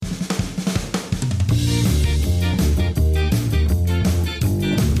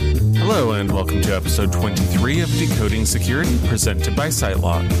welcome to episode 23 of Decoding Security, presented by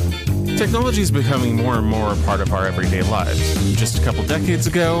SiteLock. Technology is becoming more and more a part of our everyday lives. Just a couple decades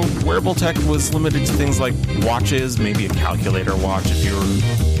ago, wearable tech was limited to things like watches, maybe a calculator watch if you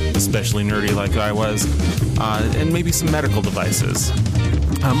were especially nerdy like I was, and maybe some medical devices.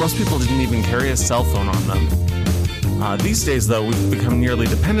 Most people didn't even carry a cell phone on them. These days, though, we've become nearly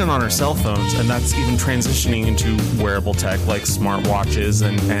dependent on our cell phones, and that's even transitioning into wearable tech like smartwatches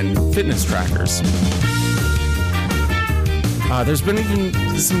and fitness trackers. There's been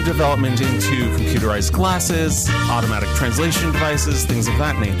even some development into computerized glasses, automatic translation devices, things of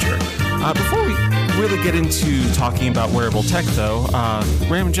that nature. Before we really get into talking about wearable tech, though,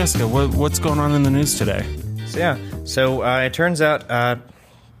 Ram and Jessica, what's going on in the news today? So it turns out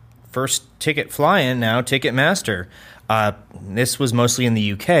first ticket fly-in now, Ticketmaster. This was mostly in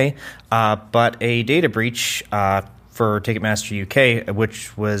the UK, but a data breach for Ticketmaster UK,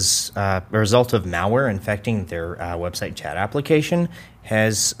 which was a result of malware infecting their website chat application,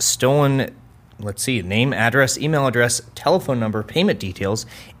 has stolen, name, address, email address, telephone number, payment details,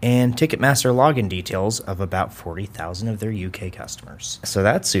 and Ticketmaster login details of about 40,000 of their UK customers. So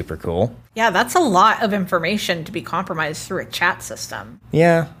that's super cool. Yeah, that's a lot of information to be compromised through a chat system.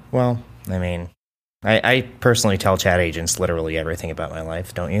 Yeah, well, I mean, I personally tell chat agents literally everything about my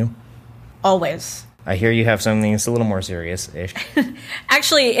life, don't you? Always. I hear you have something that's a little more serious-ish.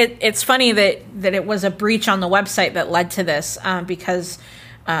 Actually, it's funny that it was a breach on the website that led to this, because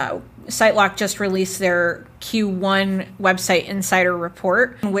SiteLock just released their Q1 Website Insider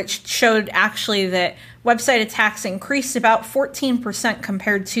Report, which showed actually that website attacks increased about 14%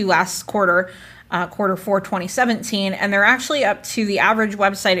 compared to last quarter, quarter 4 2017, and they're actually up to the average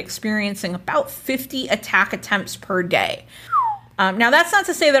website experiencing about 50 attack attempts per day. Now, that's not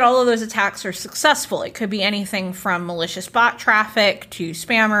to say that all of those attacks are successful. It could be anything from malicious bot traffic to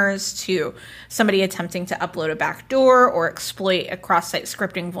spammers to somebody attempting to upload a backdoor or exploit a cross-site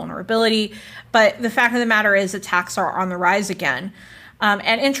scripting vulnerability. But the fact of the matter is attacks are on the rise again.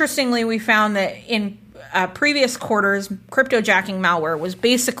 And interestingly, we found that in previous quarters, cryptojacking malware was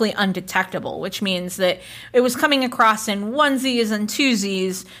basically undetectable, which means that it was coming across in onesies and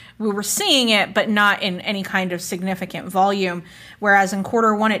twosies. We were seeing it, but not in any kind of significant volume. Whereas in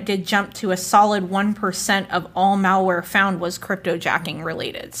quarter 1, it did jump to a solid 1% of all malware found was cryptojacking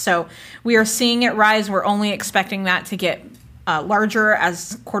related. So we are seeing it rise. We're only expecting that to get larger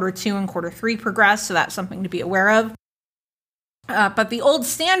as quarter 2 and quarter 3 progress. So that's something to be aware of. But the old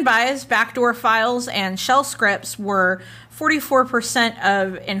standbys, backdoor files, and shell scripts were 44%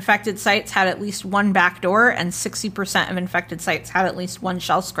 of infected sites had at least one backdoor, and 60% of infected sites had at least one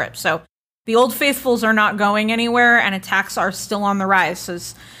shell script. So the old faithfuls are not going anywhere, and attacks are still on the rise. So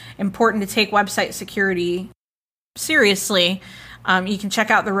it's important to take website security seriously. You can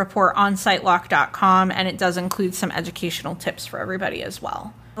check out the report on sitelock.com, and it does include some educational tips for everybody as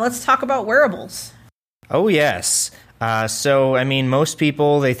well. Let's talk about wearables. Oh, yes. Most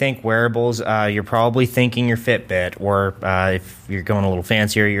people, they think wearables, you're probably thinking your Fitbit, or if you're going a little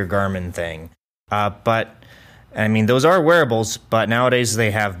fancier, your Garmin thing. Those are wearables, but nowadays they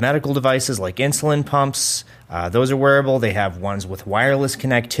have medical devices like insulin pumps. Those are wearable. They have ones with wireless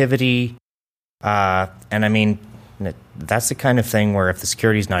connectivity. That's the kind of thing where if the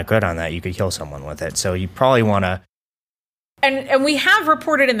security's not good on that, you could kill someone with it. So you probably want to... And we have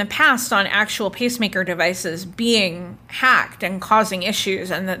reported in the past on actual pacemaker devices being hacked and causing issues,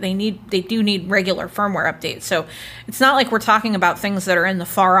 and that they do need regular firmware updates. So it's not like we're talking about things that are in the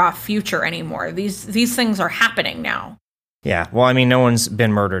far off future anymore. These things are happening now. Yeah, well, no one's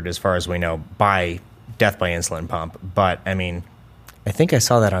been murdered as far as we know by death by insulin pump, but I think I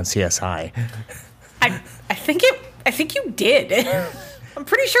saw that on CSI. I think you did. I'm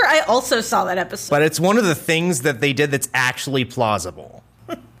pretty sure I also saw that episode. But it's one of the things that they did that's actually plausible.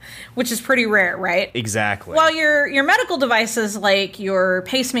 Which is pretty rare, right? Exactly. Well, your medical devices like your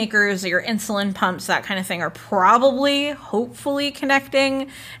pacemakers, your insulin pumps, that kind of thing are probably, hopefully, connecting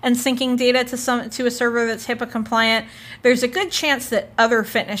and syncing data to a server that's HIPAA compliant. There's a good chance that other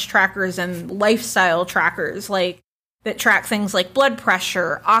fitness trackers and lifestyle trackers that track things like blood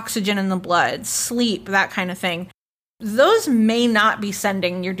pressure, oxygen in the blood, sleep, that kind of thing, those may not be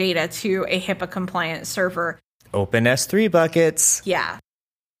sending your data to a HIPAA-compliant server. Open S3 buckets. Yeah.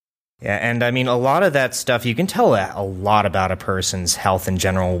 Yeah, and a lot of that stuff, you can tell a lot about a person's health and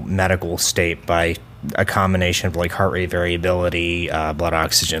general medical state by a combination of heart rate variability, blood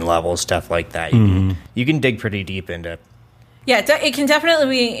oxygen levels, stuff like that. You can dig pretty deep into. Yeah, it can definitely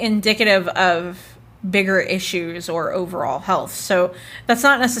be indicative of bigger issues or overall health. So that's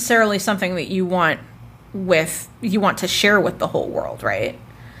not necessarily something that you want to share with the whole world, right?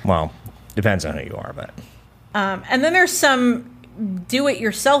 Well, Depends on who you are, but. And then there's some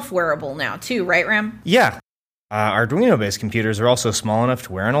do-it-yourself wearable now, too, right, Ram? Yeah. Arduino-based computers are also small enough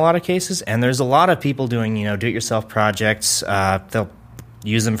to wear in a lot of cases, and there's a lot of people doing, do-it-yourself projects. They'll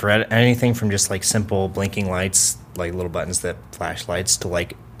use them for anything from just, simple blinking lights, like little buttons that flash lights, to,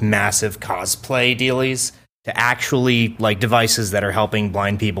 massive cosplay dealies, to actually, devices that are helping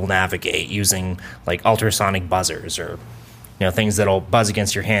blind people navigate using, ultrasonic buzzers or, things that'll buzz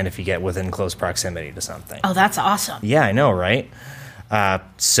against your hand if you get within close proximity to something. Oh, that's awesome. Yeah, I know, right?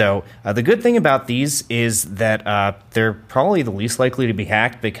 So the good thing about these is that they're probably the least likely to be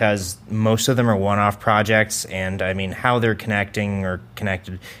hacked because most of them are one-off projects, and how they're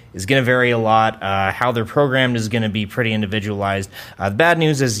connected is going to vary a lot. How they're programmed is going to be pretty individualized. The bad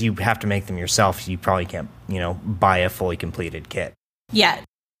news is you have to make them yourself. You probably can't, buy a fully completed kit. Yet.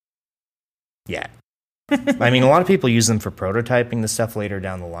 A lot of people use them for prototyping the stuff later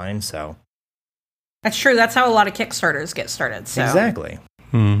down the line, so... That's true. That's how a lot of Kickstarters get started. So. Exactly.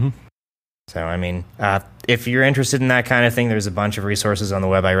 Mm-hmm. So, if you're interested in that kind of thing, there's a bunch of resources on the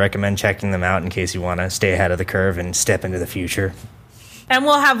web. I recommend checking them out in case you want to stay ahead of the curve and step into the future. And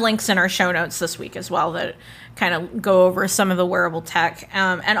we'll have links in our show notes this week as well that kind of go over some of the wearable tech.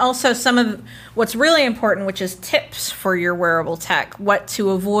 And also some of what's really important, which is tips for your wearable tech, what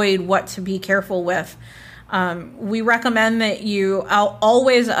to avoid, what to be careful with. We recommend that you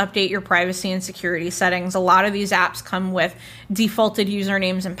always update your privacy and security settings. A lot of these apps come with defaulted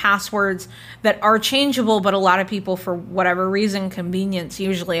usernames and passwords that are changeable, but a lot of people, for whatever reason, convenience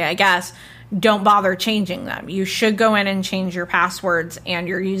usually, I guess, don't bother changing them. You should go in and change your passwords and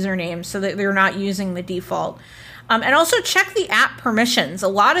your usernames so that they're not using the default. And also check the app permissions. A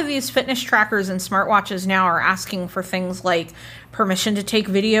lot of these fitness trackers and smartwatches now are asking for things like permission to take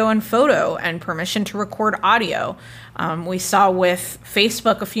video and photo and permission to record audio. We saw with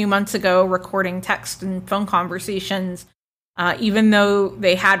Facebook a few months ago recording text and phone conversations. Even though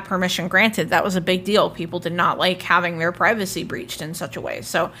they had permission granted, that was a big deal. People did not like having their privacy breached in such a way.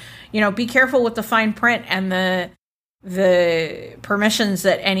 So, be careful with the fine print and the permissions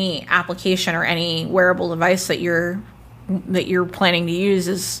that any application or any wearable device that you're planning to use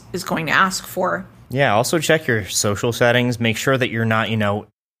is going to ask for. Yeah, also check your social settings. Make sure that you're not,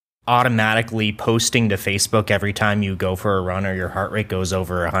 automatically posting to Facebook every time you go for a run or your heart rate goes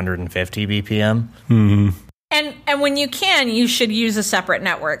over 150 BPM. Mm-hmm. And when you can, you should use a separate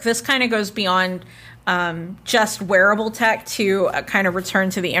network. This kind of goes beyond just wearable tech to kind of return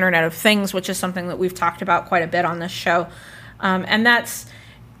to the Internet of Things, which is something that we've talked about quite a bit on this show. And that's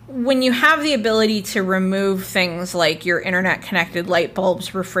when you have the ability to remove things like your internet-connected light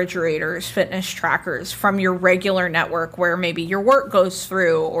bulbs, refrigerators, fitness trackers from your regular network where maybe your work goes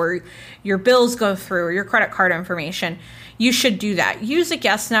through or your bills go through or your credit card information, you should do that. Use a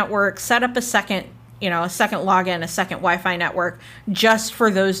guest network, set up a second login, a second Wi-Fi network just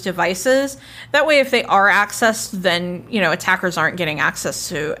for those devices. That way, if they are accessed, then, attackers aren't getting access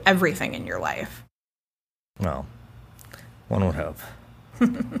to everything in your life. Well, one would hope.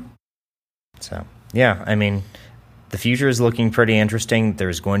 So, yeah, the future is looking pretty interesting.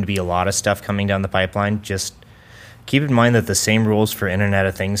 There's going to be a lot of stuff coming down the pipeline. Just keep in mind that the same rules for Internet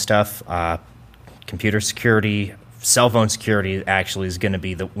of Things stuff, computer security, cell phone security actually is going to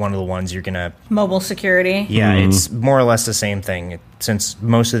be one of the ones you're going to... Mobile security. Yeah, It's more or less the same thing, since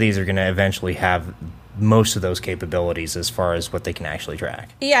most of these are going to eventually have most of those capabilities as far as what they can actually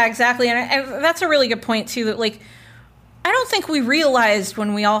track. Yeah, exactly. And that's a really good point, too, that, I don't think we realized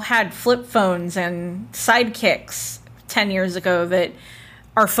when we all had flip phones and sidekicks 10 years ago that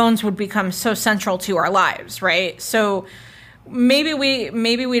our phones would become so central to our lives, right? So maybe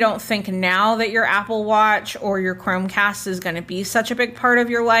we don't think now that your Apple Watch or your Chromecast is going to be such a big part of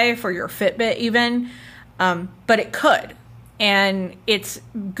your life, or your Fitbit even, but it could. And it's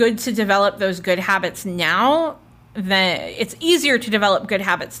good to develop those good habits now. It's easier to develop good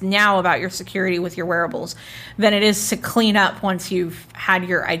habits now about your security with your wearables than it is to clean up once you've had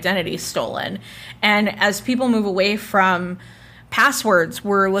your identity stolen. And as people move away from passwords,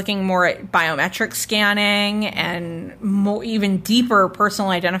 we're looking more at biometric scanning and even deeper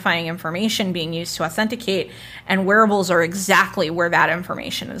personal identifying information being used to authenticate. And wearables are exactly where that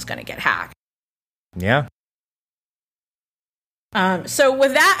information is going to get hacked. Yeah. So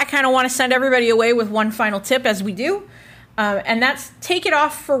with that, I kind of want to send everybody away with one final tip, as we do, and that's take it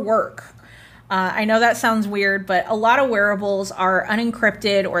off for work. I know that sounds weird, but a lot of wearables are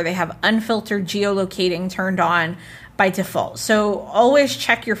unencrypted or they have unfiltered geolocating turned on by default. So always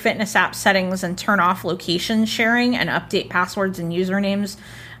check your fitness app settings and turn off location sharing and update passwords and usernames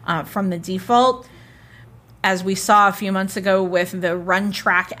from the default. As we saw a few months ago with the Run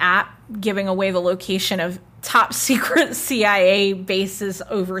Track app giving away the location of top secret CIA bases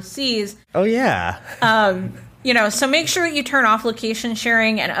overseas. Oh, yeah. So make sure that you turn off location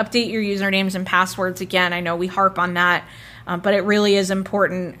sharing and update your usernames and passwords. Again, I know we harp on that, but it really is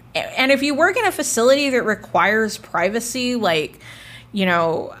important. And if you work in a facility that requires privacy, like,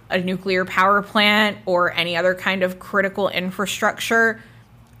 a nuclear power plant or any other kind of critical infrastructure,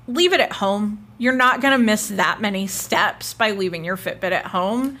 leave it at home. You're not going to miss that many steps by leaving your Fitbit at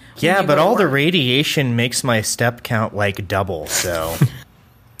home. Yeah, but all the radiation makes my step count like double, so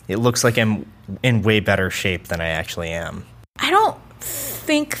it looks like I'm in way better shape than I actually am. I don't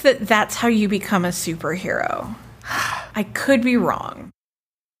think that that's how you become a superhero. I could be wrong.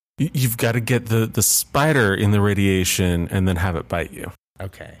 You've got to get the spider in the radiation and then have it bite you.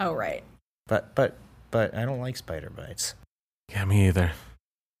 Okay. Oh, right. But I don't like spider bites. Yeah, me either.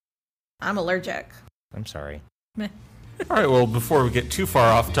 I'm allergic. I'm sorry. All right, well, before we get too far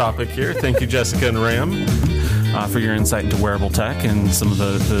off topic here, thank you, Jessica and Ram, for your insight into wearable tech and some of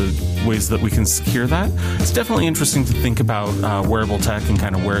the ways that we can secure that. It's definitely interesting to think about wearable tech and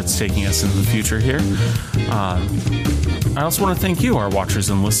kind of where it's taking us into the future here. I also want to thank you, our watchers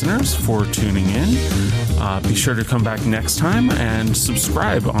and listeners, for tuning in. Be sure to come back next time and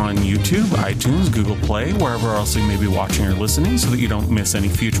subscribe on YouTube, iTunes, Google Play, wherever else you may be watching or listening so that you don't miss any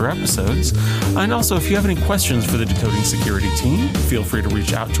future episodes. And also, if you have any questions for the Decoding Security team, feel free to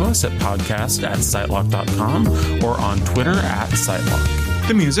reach out to us at podcast@sitelock.com or on Twitter @sitelock.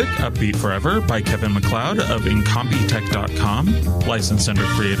 The music, Upbeat Forever, by Kevin MacLeod of incompetech.com. Licensed under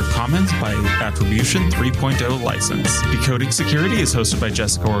Creative Commons by Attribution 3.0 license. Decoding Security is hosted by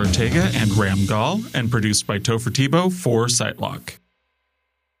Jessica Ortega and Ram Gall and produced by Topher Tebow for SiteLock.